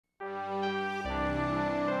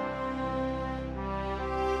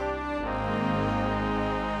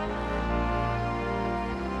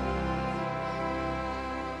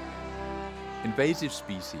Invasive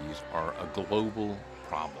species are a global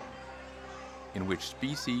problem in which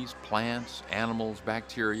species, plants, animals,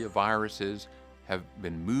 bacteria, viruses have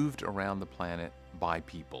been moved around the planet by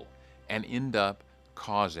people and end up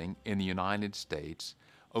causing, in the United States,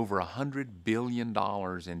 over $100 billion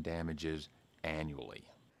in damages annually.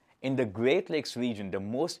 In the Great Lakes region, the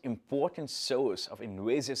most important source of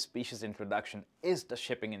invasive species introduction is the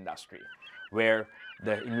shipping industry, where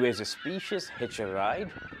the invasive species hitch a ride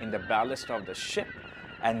in the ballast of the ship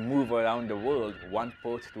and move around the world one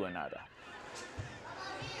port to another.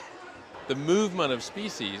 The movement of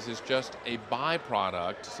species is just a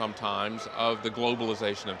byproduct sometimes of the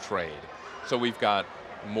globalization of trade. So we've got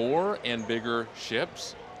more and bigger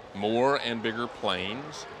ships, more and bigger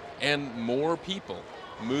planes, and more people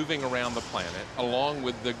moving around the planet along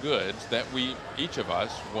with the goods that each of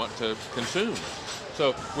us want to consume.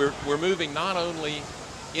 So we're moving not only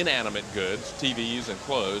inanimate goods, TVs and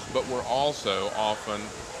clothes, but we're also often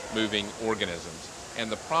moving organisms. And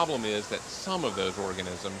the problem is that some of those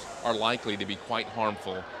organisms are likely to be quite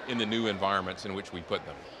harmful in the new environments in which we put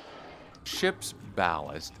them. Ship's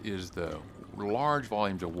ballast is the large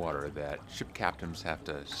volumes of water that ship captains have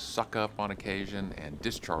to suck up on occasion and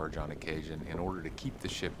discharge on occasion in order to keep the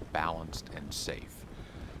ship balanced and safe.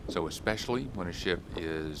 So especially when a ship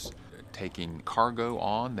is taking cargo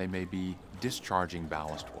on, they may be discharging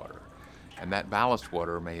ballast water. And that ballast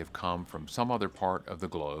water may have come from some other part of the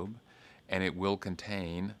globe, and it will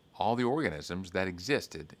contain all the organisms that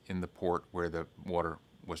existed in the port where the water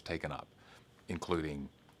was taken up, including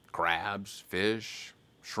crabs, fish,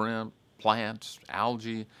 shrimp, plants,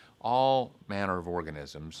 algae, all manner of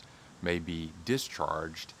organisms may be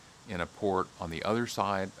discharged in a port on the other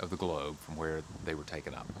side of the globe from where they were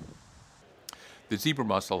taken up. The zebra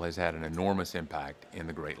mussel has had an enormous impact in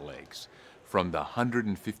the Great Lakes, from the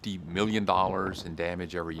 $150 million in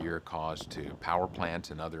damage every year caused to power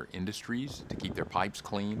plants and other industries to keep their pipes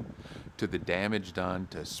clean, to the damage done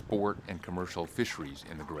to sport and commercial fisheries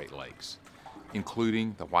in the Great Lakes,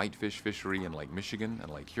 including the whitefish fishery in Lake Michigan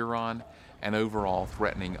and Lake Huron, and overall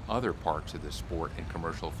threatening other parts of the sport and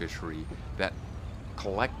commercial fishery that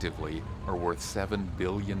collectively are worth $7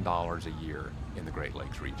 billion a year in the Great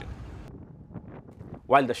Lakes region.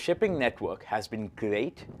 While the shipping network has been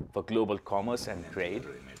great for global commerce and trade,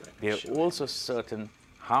 there are also certain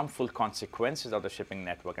harmful consequences of the shipping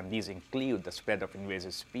network, and these include the spread of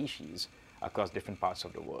invasive species across different parts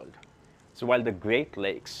of the world. So while the Great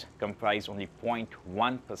Lakes comprise only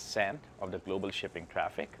 0.1% of the global shipping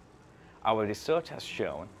traffic, our research has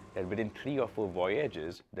shown that within 3 or 4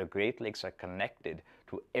 voyages, the Great Lakes are connected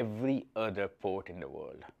to every other port in the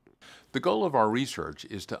world. The goal of our research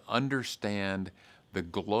is to understand the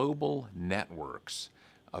global networks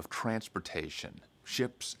of transportation,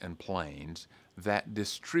 ships and planes, that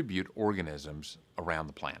distribute organisms around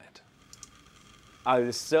the planet. Our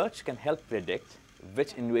research can help predict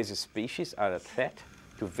which invasive species are a threat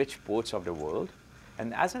to which ports of the world,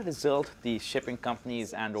 and as a result, the shipping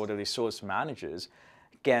companies and or the resource managers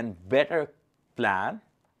can better plan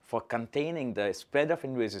for containing the spread of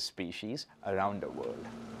invasive species around the world.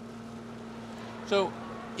 So,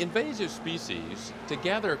 invasive species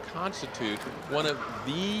together constitute one of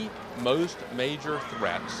the most major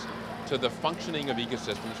threats to the functioning of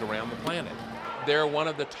ecosystems around the planet. They're one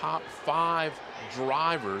of the top 5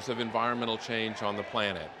 drivers of environmental change on the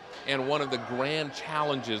planet, and one of the grand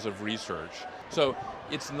challenges of research. So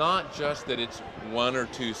it's not just that it's 1 or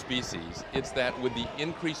 2 species, it's that with the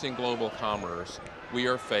increasing global commerce, we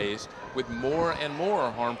are faced with more and more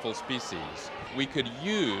harmful species. We could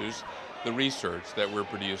use the research that we're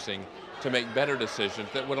producing to make better decisions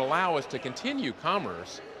that would allow us to continue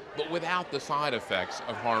commerce, but without the side effects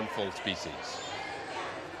of harmful species.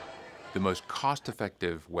 The most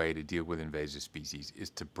cost-effective way to deal with invasive species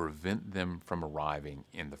is to prevent them from arriving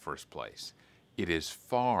in the first place. It is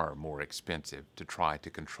far more expensive to try to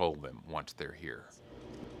control them once they're here.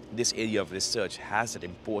 This area of research has an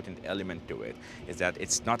important element to it, is that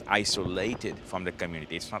it's not isolated from the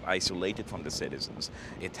community, it's not isolated from the citizens.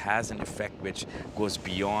 It has an effect which goes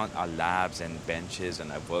beyond our labs and benches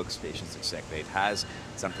and our workstations, etc. It has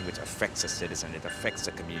something which affects the citizen, it affects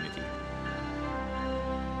the community.